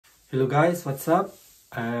Hello guys, what's up?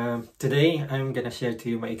 Today I'm gonna share to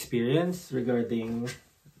you my experience regarding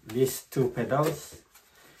these two pedals.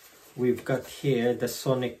 We've got here the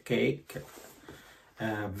Sonicake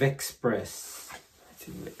Vexpress,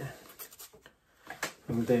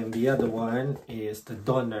 and then the other one is the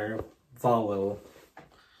donor Vowel.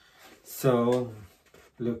 So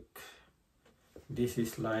look, this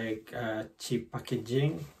is like cheap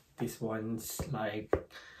packaging. This one's like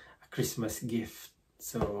a Christmas gift.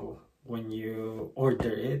 So when you order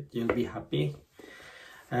it, you'll be happy.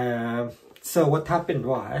 So what happened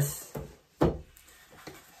was,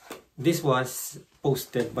 this was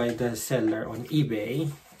posted by the seller on eBay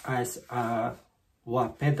as a wah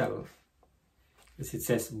pedal. As it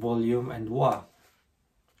says volume and wah.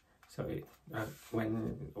 So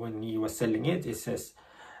when he was selling it, it says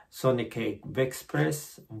Sonicake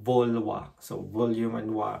Vexpress Vol wah. So volume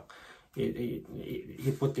and wah. He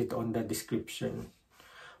put it on the description.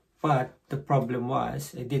 But the problem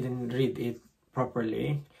was, I didn't read it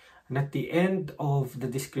properly. And at the end of the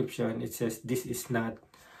description, it says this is not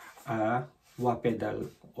a wah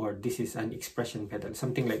pedal, or this is an expression pedal,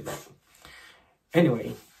 something like that.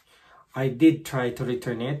 Anyway, I did try to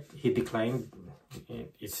return it. He declined.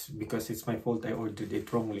 It's because it's my fault, I ordered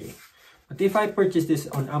it wrongly. But if I purchase this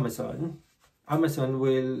on Amazon, Amazon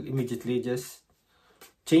will immediately just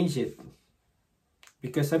change it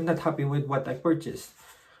because I'm not happy with what I purchased.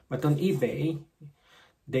 But on eBay,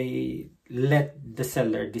 they let the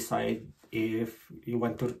seller decide if you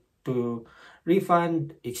want to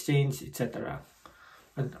refund, exchange, etc.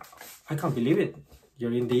 And I can't believe it.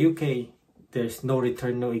 You're in the UK. There's no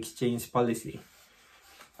return, no exchange policy.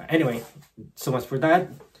 Anyway, so much for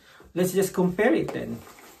that. Let's just compare it then.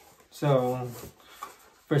 So,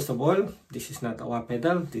 first of all, this is not a wah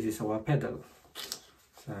pedal. This is a wah pedal.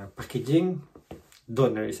 Packaging,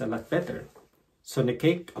 donor is a lot better.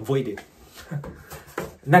 Sonicake, avoid it.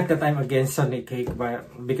 Not that I'm against Sonicake, but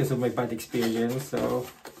because of my bad experience. So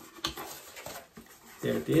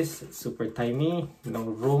there it is. It's super tiny, no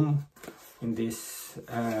room in this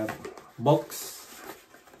box,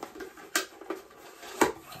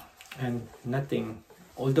 and nothing.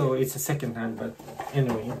 Although it's a second hand, but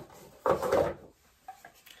anyway.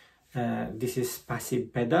 This is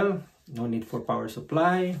passive pedal. No need for power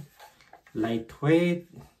supply. Lightweight.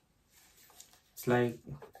 It's like,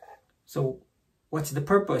 so what's the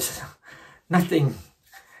purpose? Nothing.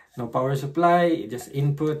 No power supply, just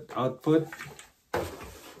input, output.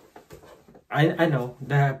 I know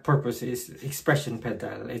the purpose is expression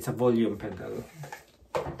pedal. It's a volume pedal.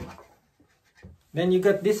 Then you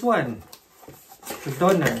got this one, the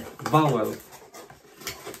donor Vowel.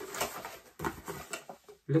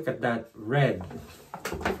 Look at that, red.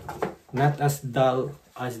 Not as dull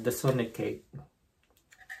as the Sonicake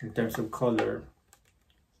in terms of color.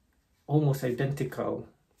 Almost identical.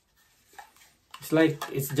 It's like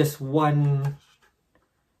it's just one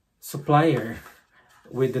supplier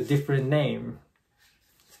with a different name.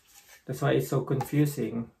 That's why it's so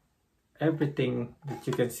confusing. Everything that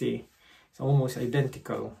you can see is almost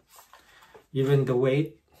identical. Even the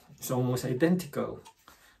weight is almost identical.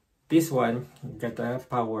 This one got a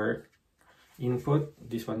power input.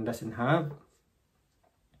 This one doesn't have.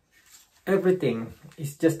 Everything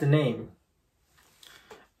is just the name.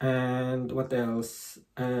 And what else?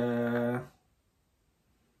 This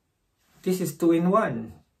is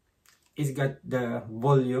 2-in-1. It's got the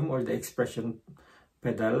volume or the expression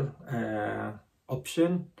pedal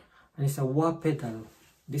option, and it's a wah pedal.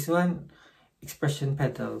 This one, expression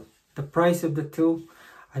pedal. The price of the two,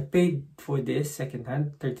 I paid for this second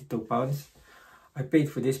hand £32. I paid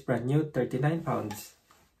for this brand new £39.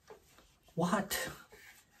 What?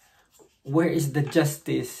 Where is the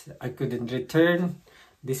justice? I couldn't return.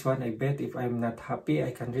 This one, I bet if I'm not happy,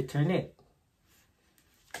 I can return it.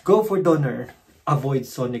 Go for donor. Avoid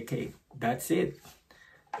Sonicake. That's it.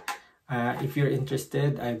 If you're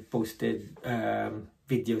interested, I've posted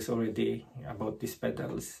videos already about these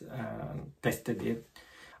pedals. Tested it.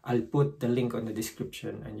 I'll put the link on the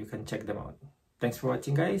description and you can check them out. Thanks for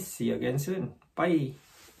watching, guys. See you again soon. Bye.